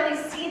necessarily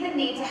see the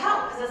need to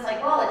help because it's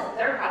like, well, it's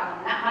their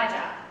problem, not my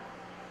job.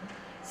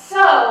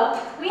 So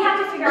we have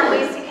to figure out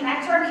ways to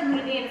connect to our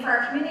community and for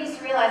our communities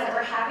to realize that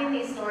we're having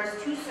these stores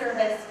to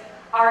service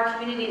our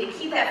community to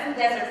keep that food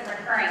desert from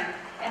occurring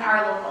in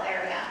our local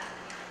area.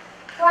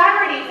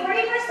 Collaborating,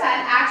 40%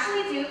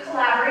 actually do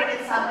collaborate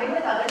in some way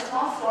with other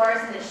small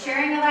stores in the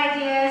sharing of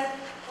ideas,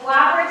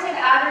 collaborative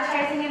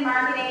advertising and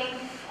marketing,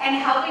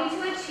 and helping to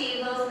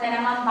achieve those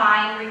minimum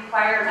buying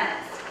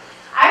requirements.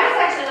 I was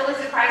actually really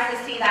surprised to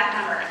see that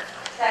number,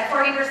 that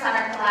 40%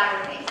 are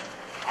collaborating.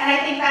 And I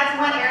think that's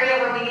one area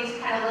where we need to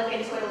kind of look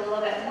into it a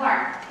little bit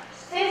more.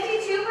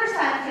 52%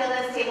 feel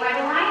that statewide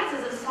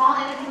alliances of small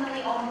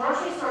independently owned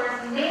grocery stores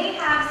may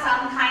have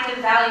some kind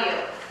of value.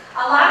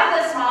 A lot of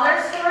the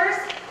smaller stores,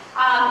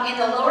 in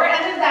the lower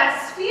end of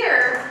that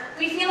sphere,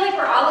 we feel like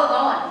we're all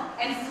alone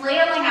and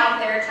flailing out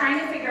there trying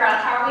to figure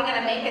out how are we going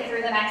to make it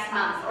through the next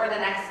month or the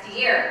next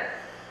year.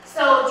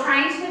 So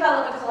trying to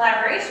develop a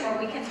collaboration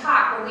where we can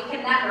talk, where we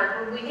can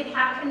network, where we can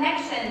have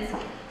connections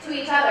to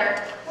each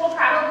other will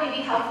probably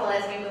be helpful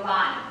as we move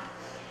on.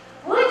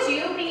 Would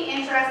you be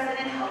interested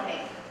in helping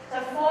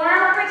to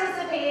form or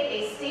participate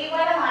in a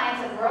statewide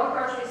alliance of rural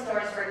grocery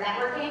stores for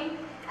networking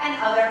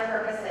and other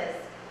purposes?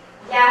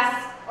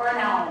 Yes or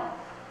no?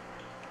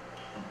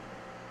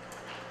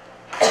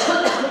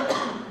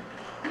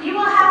 You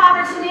will have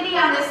opportunity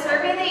on this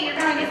survey that you're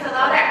going to fill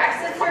out, our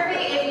exit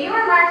survey. If you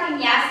are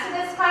marking yes to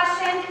this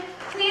question,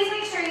 please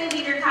make sure you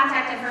leave your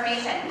contact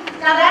information.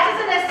 Now that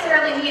doesn't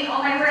necessarily mean,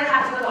 oh my word, I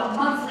have to go to a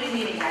monthly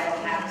meeting. I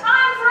don't have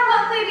time for a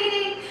monthly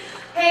meeting.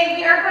 Hey,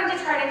 we are going to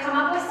try to come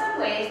up with some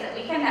ways that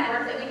we can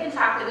network, that we can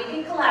talk, that we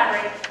can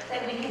collaborate,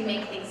 that we can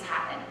make things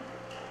happen.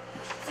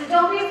 So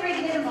don't be afraid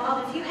to get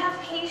involved. If you have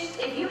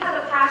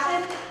a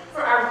passion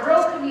for our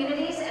rural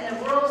communities and the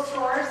rural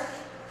stores,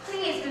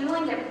 please be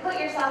willing to put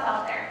yourself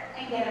out there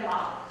and get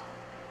involved.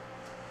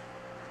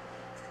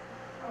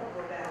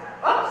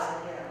 Oops,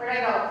 where'd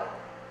I go?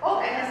 Oh,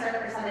 I missed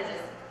our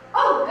percentages.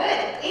 Oh, good.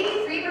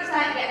 83%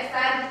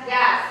 said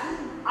yes.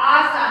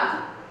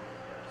 Awesome.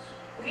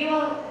 We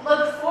will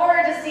look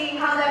forward to seeing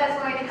how that is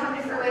going to come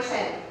to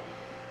fruition.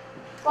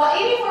 Well,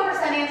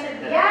 84%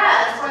 answered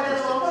yes for the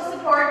local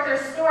support their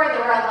store. There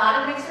were a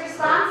lot of mixed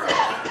responses.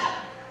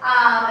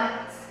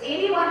 18%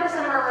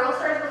 81% of our rural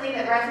stores believe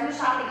that residents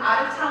shopping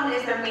out of town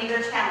is their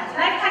major challenge. And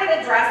I've kind of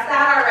addressed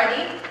that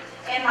already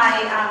in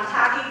my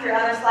talking through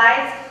other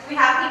slides. We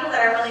have people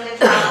that are willing to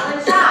travel and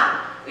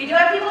shop. We do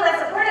have people that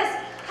support us.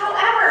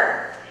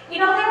 However, you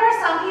know, there are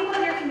some people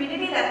in your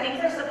community that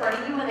think they're supporting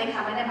you when they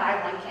come in and buy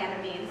 1 can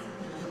of beans.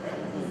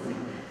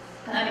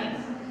 Honey,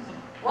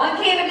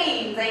 1 can of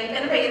beans ain't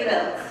gonna pay the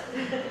bills.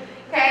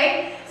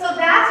 Okay? So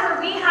that's where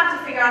we have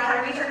to figure out how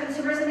to reach our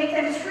consumers and make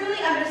them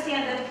truly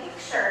understand the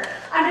picture,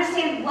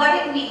 understand what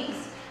it means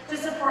to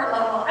support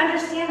local,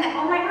 understand that,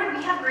 oh my word,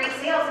 we have great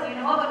sales, and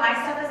you know what, but my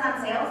stuff is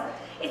on sales,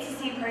 it's the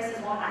same price as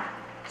Walmart.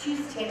 Choose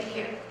to take it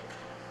here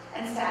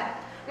instead.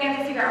 We have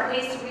to figure out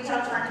ways to reach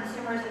out to our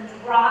consumers and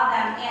draw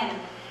them in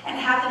and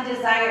have them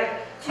desire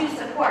to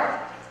support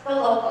the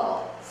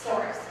local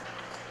stores.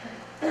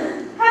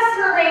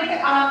 Customer rank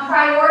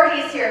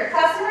priorities here.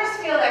 Customers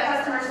feel that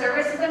customer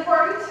service is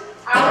important,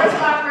 hours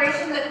of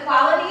operation, the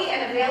quality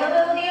and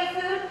availability of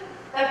food,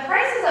 the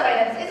prices of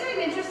items. Isn't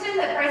it interesting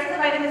that prices of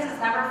items is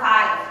number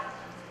 5?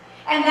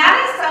 And that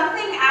is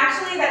something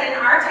actually that in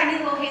our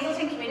tiny little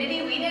Hazelton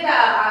community, we did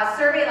a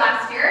survey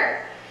last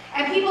year,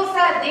 and people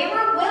said they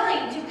were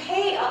willing to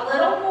pay a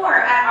little more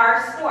at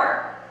our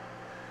store.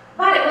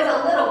 But it was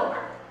a little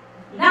more,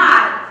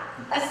 not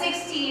a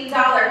 $16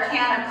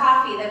 can of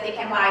coffee that they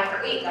can buy for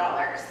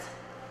 $8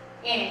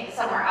 in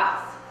somewhere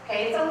else.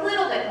 Okay, it's a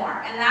little bit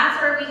more, and that's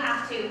where we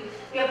have to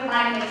be open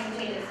minded and make some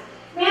changes.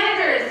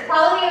 Managers,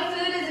 quality of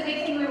food is a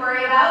big thing we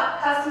worry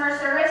about. Customer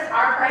service,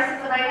 our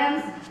prices of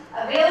items,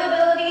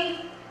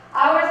 availability,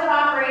 hours of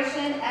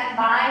operation, and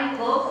buying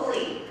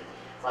locally.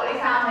 That's what we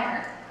found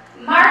there.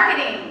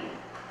 Marketing,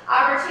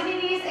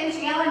 opportunities and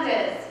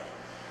challenges.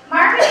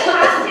 Marketing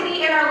has to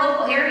be in our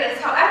local areas.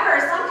 However,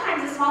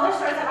 sometimes the smaller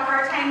stores have a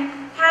hard time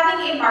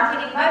having a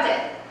marketing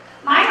budget.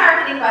 My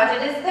marketing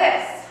budget is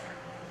this.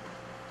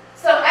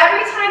 So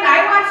every time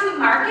I want to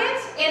market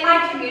in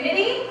my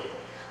community,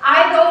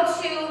 I go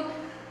to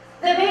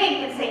the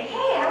bank and say,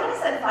 hey, I want to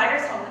send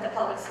flyers home with the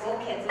public school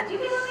kids. Would you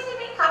be willing to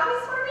make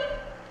copies for me?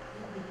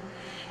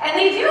 And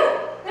they do.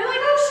 They're like,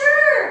 oh,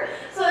 sure.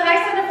 So then I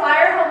send a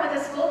flyer home with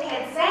the school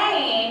kids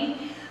saying,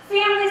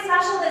 family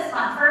special this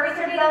month. For every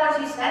 $30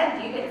 you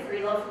spend, you get a free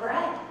loaf of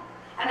bread.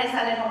 And I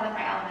send it home with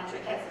my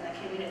elementary kids in the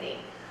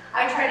community.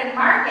 I try to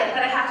market,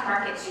 but I have to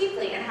market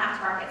cheaply and have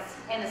to market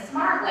in a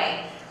smart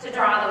way to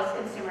draw those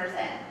consumers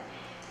in.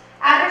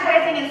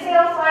 Advertising and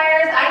sales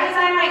flyers. I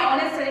designed my own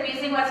instead of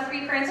using what's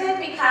pre-printed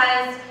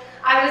because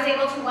I was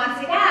able to, once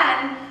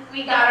again,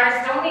 we got ours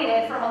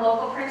donated from a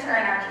local printer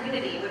in our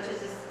community, which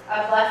is just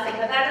a blessing,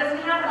 but that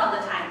doesn't happen all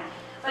the time.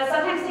 But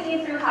sometimes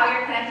thinking through how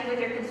you're connecting with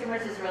your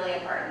consumers is really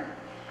important.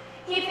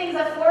 Keep things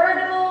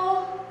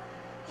affordable,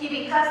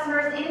 keeping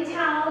customers in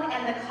town,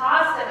 and the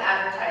cost of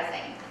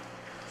advertising.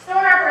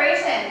 Store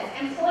operations,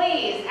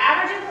 employees.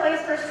 Average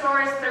employees per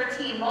store is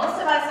 13. Most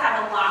of us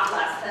have a lot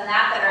less than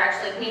that are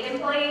actually paid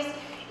employees,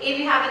 if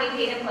you have any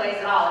paid employees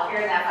at all, if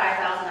you're in that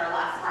 5,000 or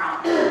less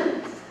round.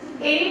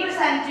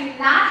 80% do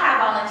not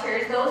have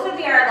volunteers. Those would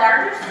be our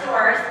larger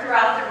stores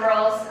throughout the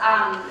rural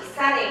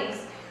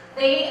settings.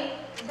 They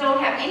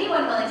don't have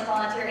anyone willing to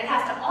volunteer. It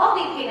has to all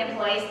be paid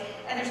employees,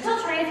 and they're still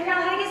trying to figure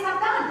out how to get stuff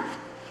done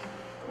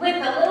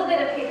with the little bit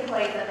of paid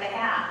employees that they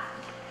have.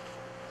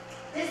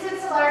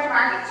 Distance to large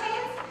market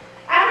chains.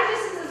 Average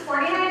distance is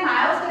 49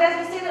 miles, but as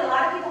we see that a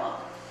lot of people,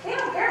 they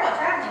don't care about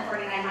traveling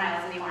 49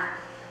 miles anymore.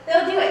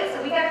 They'll do it,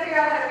 so we got to figure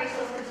out how to reach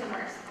those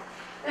consumers.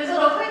 There's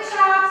little quick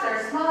shops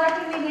or smaller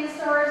convenience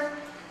stores.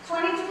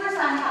 22%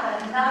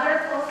 have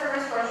another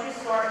full-service grocery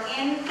store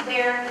in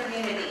their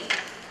community.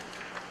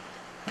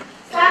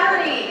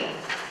 Summary.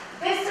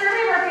 This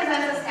survey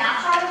represents a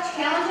snapshot of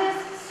challenges,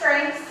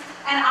 strengths,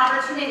 and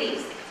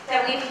opportunities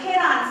that we've hit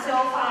on so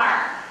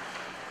far.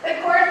 The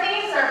core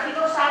themes are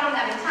people shopping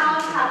out of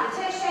town,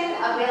 competition,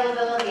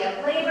 availability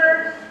of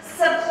labor,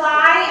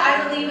 supply,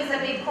 I believe is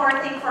a big core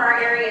thing for our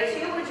area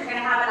too, which you're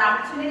going to have an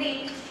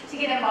opportunity to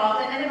get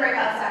involved in the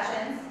breakout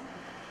sessions.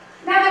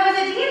 Now there was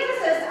a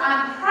de-emphasis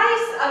on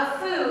price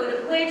of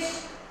food, which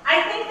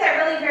I think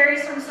that really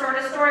varies from store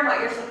to store and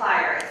what your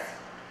supplier is.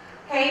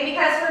 Okay,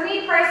 because for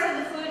me, price of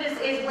the food is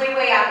way,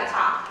 way at the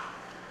top.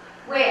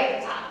 Way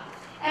at the top.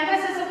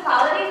 Emphasis of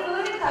quality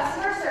food and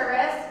customer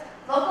service,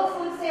 local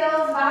food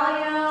sales,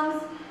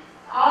 volumes,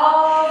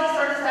 all the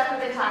sort of stuff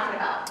we've been talking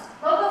about.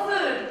 Local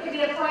food could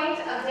be a point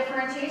of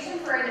differentiation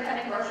for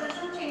independent grocers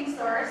from chain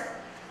stores.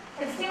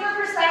 Consumer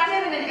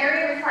perspective in an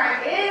area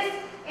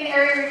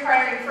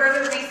requiring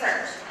further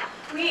research.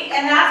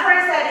 And that's where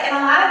I said, and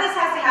a lot of this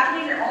has to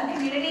happen in your own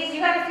communities.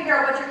 You got to figure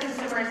out what your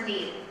consumers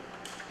need,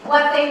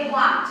 what they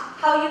want,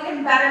 how you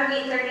can better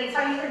meet their needs,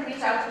 how you can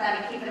reach out to them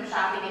and keep them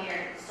shopping in your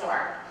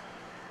store.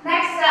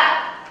 Next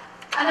step.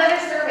 Another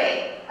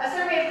survey, a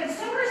survey of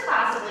consumers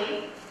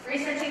possibly,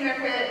 researching their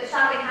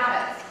shopping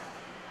habits.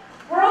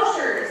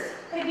 Grocers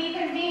could be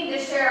convened to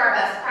share our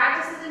best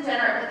practices and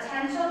generate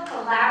potential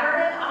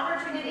collaborative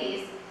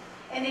opportunities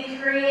in the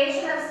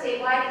creation of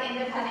statewide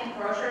independent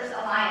grocers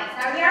alliance.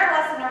 Now we are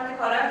blessed in North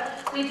Dakota.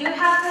 We do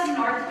have the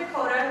North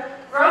Dakota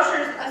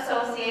Grocers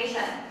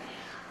Association.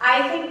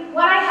 I think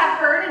what I have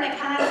heard, and I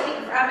kind of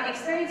speak from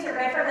experience here,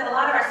 but I've heard that a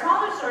lot of our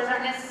smaller stores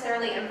aren't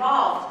necessarily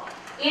involved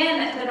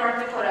in the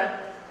North Dakota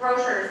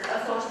Grocers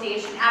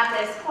Association at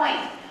this point.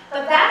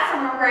 But that's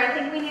somewhere where I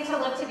think we need to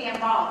look to be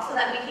involved so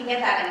that we can get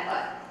that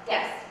input.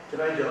 Yes?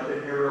 Can I jump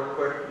in here real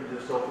quick? You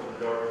just open the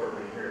door for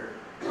me here.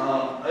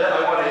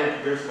 I want to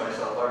introduce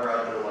myself. I'm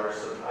Roger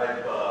Larson.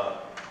 I've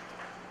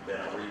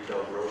been a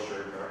retail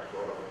grocer in North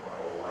Dakota for my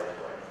whole life,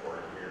 like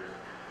 40 years.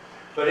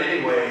 But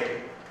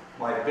anyway,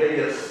 my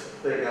biggest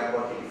thing I'm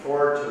looking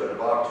forward to in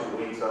about 2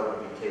 weeks, I'm going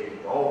to be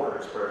taking over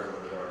as president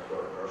of the North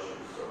Dakota Grocery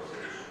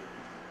Association.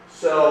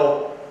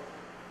 So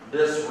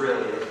this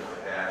really is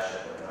my passion,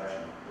 and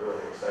I'm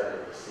really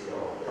excited to see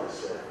all of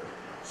this.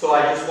 So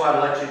I just want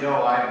to let you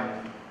know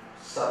I'm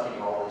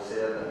sucking all this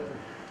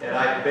in, and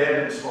I've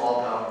been in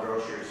small town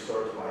grocery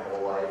stores my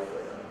whole life,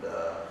 and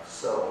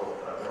so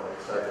I'm really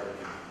excited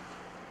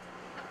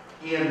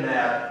to be in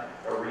that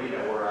arena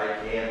where I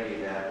can be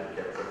an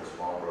advocate for the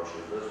small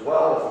grocers as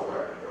well as the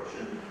larger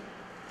grocers.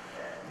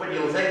 When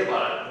you think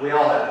about it, we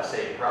all have the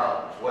same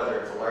problems, whether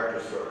it's a larger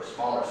store or a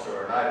smaller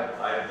store, and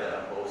I've been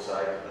on both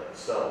sides of it.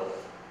 So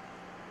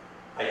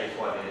I just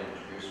wanted to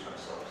introduce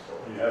myself. So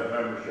You have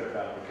membership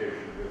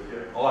application with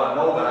you? oh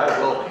no, but I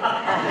will be.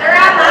 They're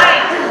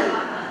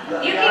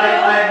online. You can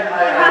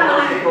I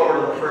will take over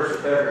to the 1st of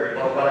February.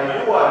 But what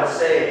I do want to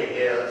say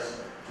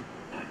is,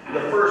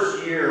 the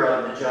first year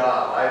on the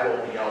job, I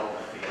will be out in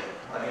the field.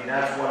 I mean,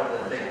 that's one of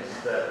the things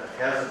that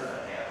hasn't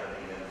been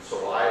happening, and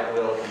so I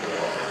will be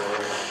out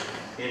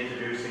there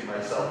introducing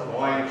myself,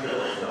 going to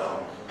those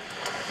towns,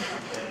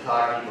 and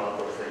talking about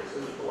those things.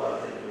 There's a lot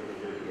of things we can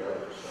do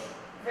together. So.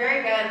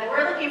 Very good. Well,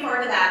 we're looking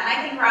forward to that. And I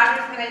think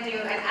Roger's going to do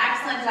an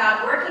excellent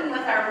job working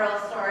with our rural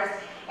stores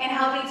and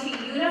helping to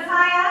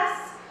unify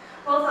us,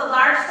 both the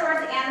large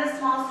stores and the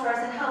small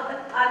stores, and help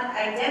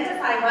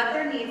identify what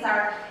their needs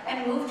are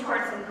and move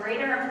towards some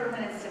greater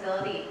improvement and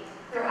stability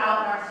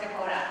throughout North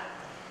Dakota.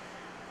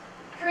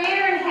 Create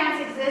or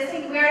enhance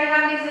existing, we already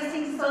have an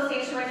existing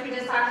association, which we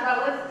just talked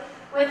about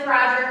with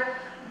Roger.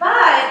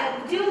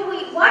 But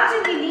what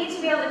do we need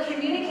to be able to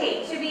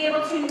communicate, to be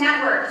able to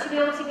network, to be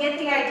able to get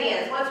the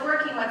ideas, what's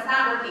working, what's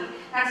not working?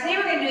 Now today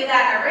we're going to do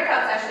that in our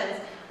breakout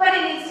sessions, but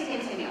it needs to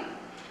continue.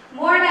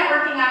 More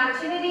networking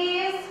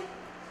opportunities,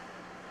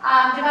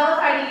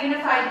 develop a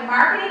unified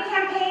marketing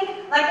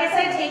campaign. Like I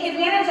said, take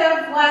advantage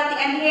of what the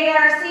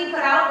NDARC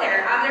put out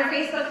there on their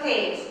Facebook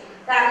page.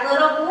 That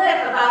little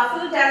blip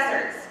about food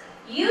deserts.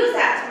 Use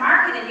that to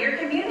market in your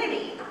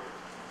community.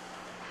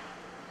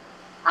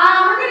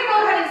 We're going to go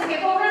ahead and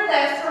skip over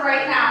this for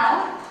right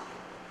now.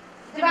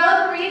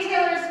 Develop a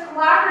retailer's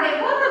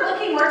cooperative. What we're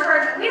looking more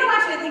towards, we don't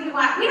want you to think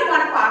we don't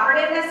want a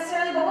cooperative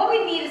necessarily, but what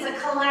we need is a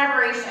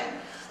collaboration.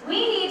 We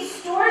need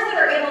stores that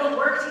are able to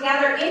work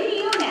together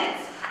in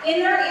units in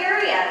their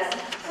areas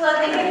so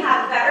that they can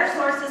have better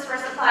sources for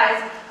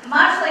supplies,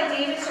 much like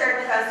David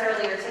shared with us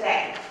earlier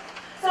today.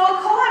 So a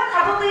co-op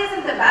probably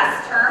isn't the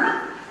best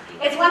term.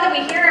 It's one that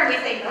we hear and we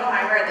think, oh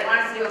my word, they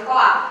want us to do a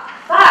co-op.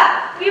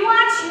 But we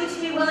want you to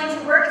be willing to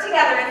work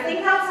together and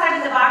think outside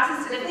of the box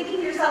instead of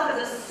thinking of yourself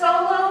as a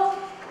solo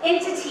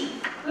entity.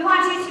 We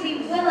want you to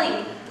be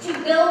willing to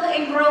build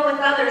and grow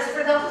with others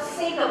for the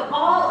sake of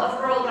all of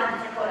rural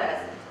North Dakota